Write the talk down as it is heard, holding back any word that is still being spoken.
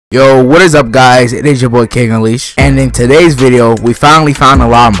Yo, what is up guys, it is your boy King Unleashed, and in today's video we finally found a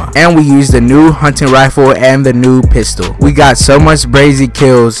llama and we used the new hunting rifle and the new pistol. We got so much brazy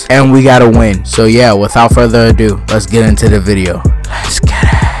kills and we gotta win. So yeah, without further ado, let's get into the video. Let's get it.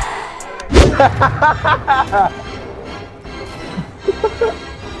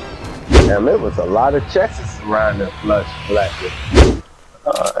 Damn, it was a lot of chests around the flush black.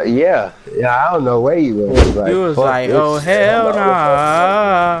 Yeah, I don't know where you was. He was like, oh hell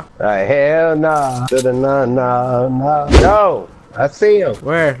nah. Like hell nah. To the nah. Yo, I see him.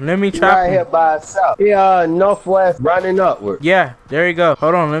 Where? Let me try. Right here by himself. He northwest running upward. Yeah, there you go.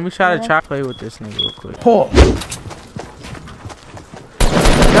 Hold on, let me try to play with this nigga real quick. Pull.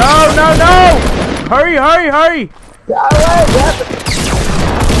 No! Hurry! Alright,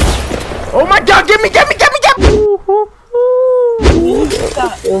 Oh my god, get me!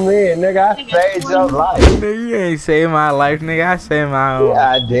 man, nigga, I saved your life. Nigga, you ain't saved my life, nigga. I saved my own.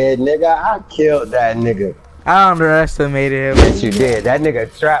 Yeah, I did, nigga. I killed that nigga. I underestimated him. Yes, you did. That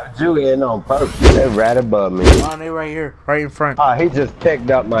nigga trapped you in on purpose. They right above me. Oh, they right here, right in front. Oh, he just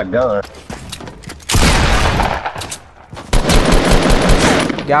picked up my gun.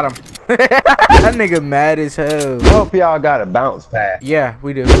 Got him. That nigga mad as hell. I hope y'all got a bounce pad. Yeah,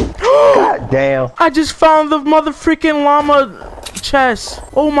 we do. God damn. I just found the motherfucking llama chest.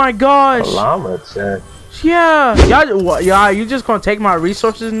 Oh my gosh. A llama chest. Yeah. Y'all, you just gonna take my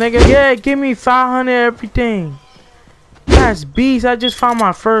resources, nigga? Yeah, give me 500 everything. That's beast. I just found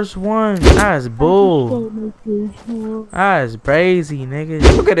my first one. That's bull. That's brazy, nigga.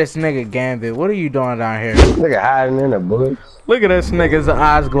 Look at this nigga Gambit. What are you doing down here? Nigga hiding in the bush. Look at this nigga's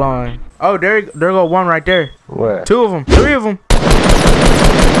eyes glowing. Oh, there go one right there. What? 2 of them. 3 of them.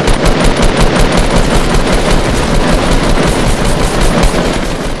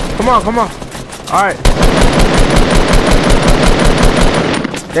 Come on. All right.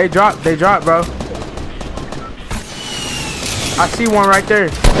 They dropped, bro. I see one right there.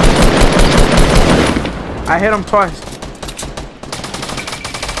 I hit him twice.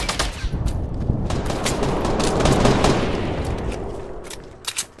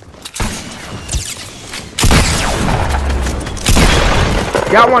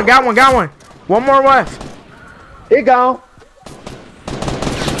 Got one. One more left. He gone.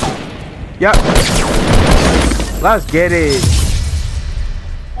 Yep. Let's get it.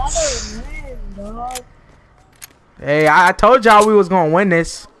 Hey, I told y'all we was gonna win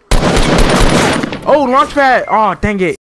this. Oh, launch pad. Oh, dang it.